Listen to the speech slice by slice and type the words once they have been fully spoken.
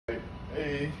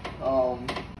Today, I'm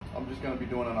just going to be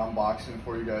doing an unboxing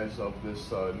for you guys of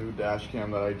this new dash cam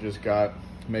that I just got,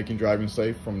 making driving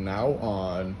safe from now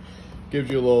on. Gives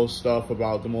you a little stuff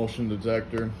about the motion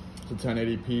detector. It's a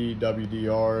 1080p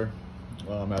WDR,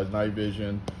 has night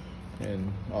vision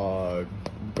and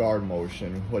guard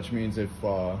motion, which means if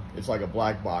it's like a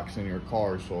black box in your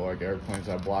car, so like airplanes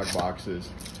have black boxes,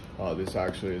 this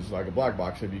actually is like a black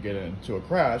box. If you get into a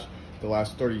crash, the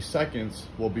last 30 seconds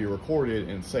will be recorded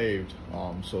and saved,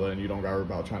 so then you don't gotta worry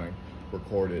about trying to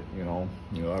record it, you know,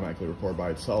 automatically record by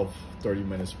itself 30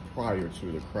 minutes prior to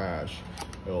the crash.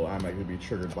 It'll automatically be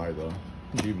triggered by the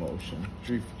G-motion.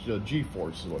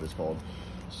 G-force is what it's called.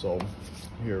 So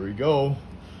here we go.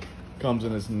 Comes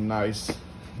in this nice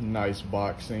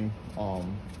boxing,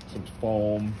 some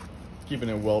foam, keeping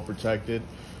it well protected.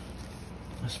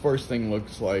 This first thing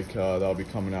looks like that'll be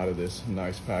coming out of this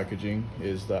nice packaging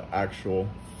is the actual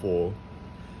full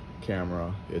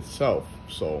camera itself.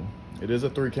 So it is a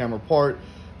 3-camera part.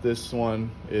 This one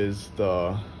is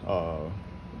the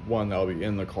one that'll be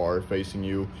in the car facing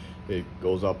you. It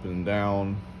goes up and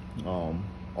down.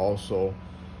 Also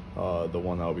the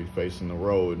one that'll be facing the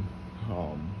road.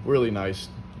 Really nice,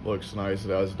 looks nice.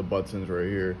 It has the buttons right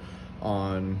here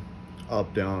on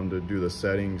up, down to do the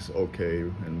settings, okay,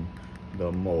 and the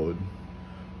mode.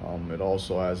 It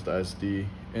also has the SD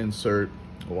insert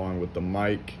along with the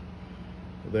mic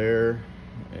there,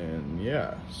 and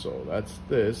yeah, so that's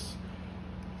this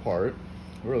part.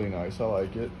 Really nice, I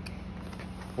like it.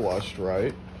 Flushed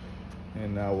right.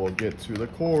 And now we'll get to the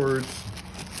cords.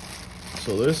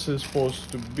 So this is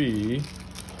supposed to be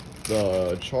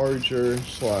the charger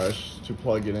slash to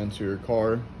plug it into your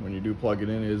car. When you do plug it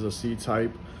in, it is a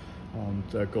C-type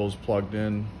that goes plugged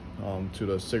in to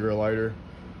the cigarette lighter.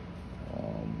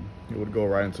 It would go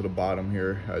right into the bottom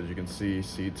here, as you can see,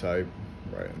 C-type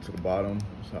right into the bottom.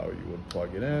 That's how you would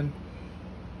plug it in.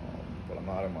 But I'm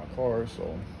not in my car,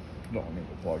 so don't need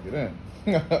to plug it in.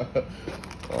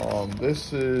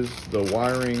 This is the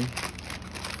wiring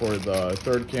for the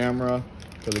third camera,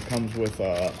 because it comes with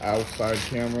a outside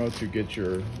camera to get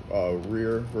your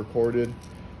rear recorded.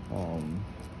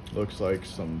 Looks like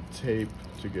some tape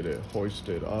to get it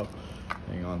hoisted up.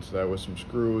 Hang on to that with some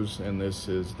screws. And this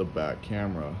is the back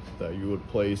camera that you would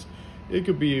place. It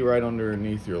could be right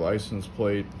underneath your license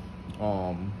plate,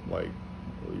 like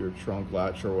your trunk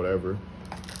latch or whatever.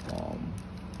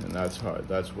 And that's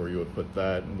where you would put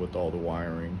that, with all the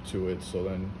wiring to it. So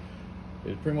then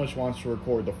it pretty much wants to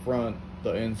record the front,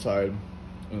 the inside,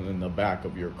 and then the back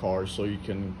of your car, so you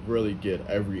can really get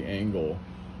every angle.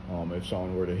 If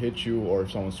someone were to hit you, or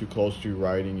if someone's too close to you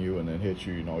riding you and then hit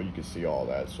you, you know, you can see all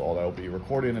that. So all that will be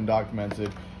recorded and documented,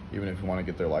 even if you want to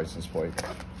get their license plate.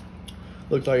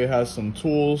 Looks like it has some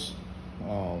tools.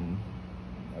 I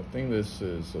think this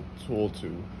is a tool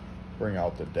to bring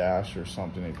out the dash or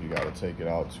something if you got to take it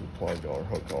out to plug or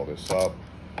hook all this up.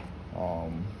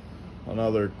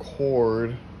 Another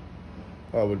cord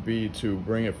would be to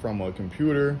bring it from a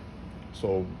computer,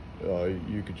 so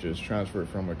you could just transfer it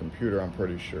from a computer, I'm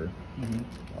pretty sure.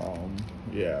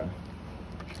 Yeah,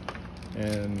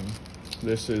 and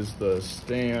this is the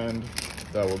stand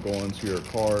that will go into your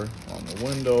car on the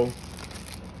window.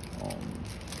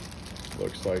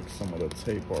 Looks like some of the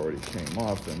tape already came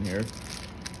off in here.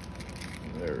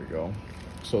 There we go.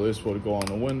 So this would go on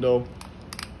the window,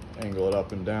 angle it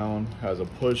up and down, has a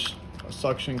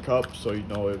suction cup, so you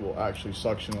know it will actually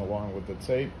suction along with the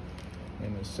tape,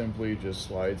 and it simply just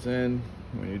slides in.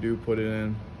 When you do put it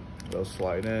in, it'll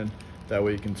slide in. That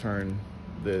way you can turn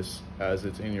this as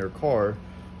it's in your car,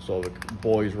 so the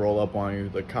boys roll up on you,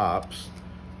 the cops,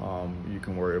 you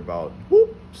can worry about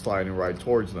sliding right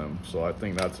towards them. So I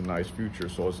think that's a nice feature,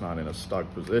 so it's not in a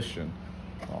stuck position.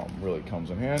 Really comes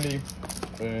in handy.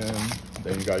 And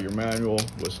then you got your manual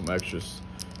with some extras,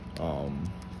 tools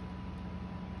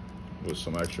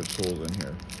in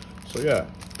here. So yeah,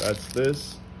 that's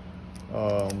this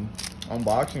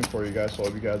unboxing for you guys. So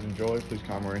if you guys enjoy, please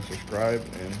comment and subscribe,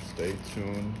 and stay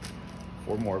tuned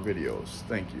for more videos.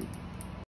 Thank you.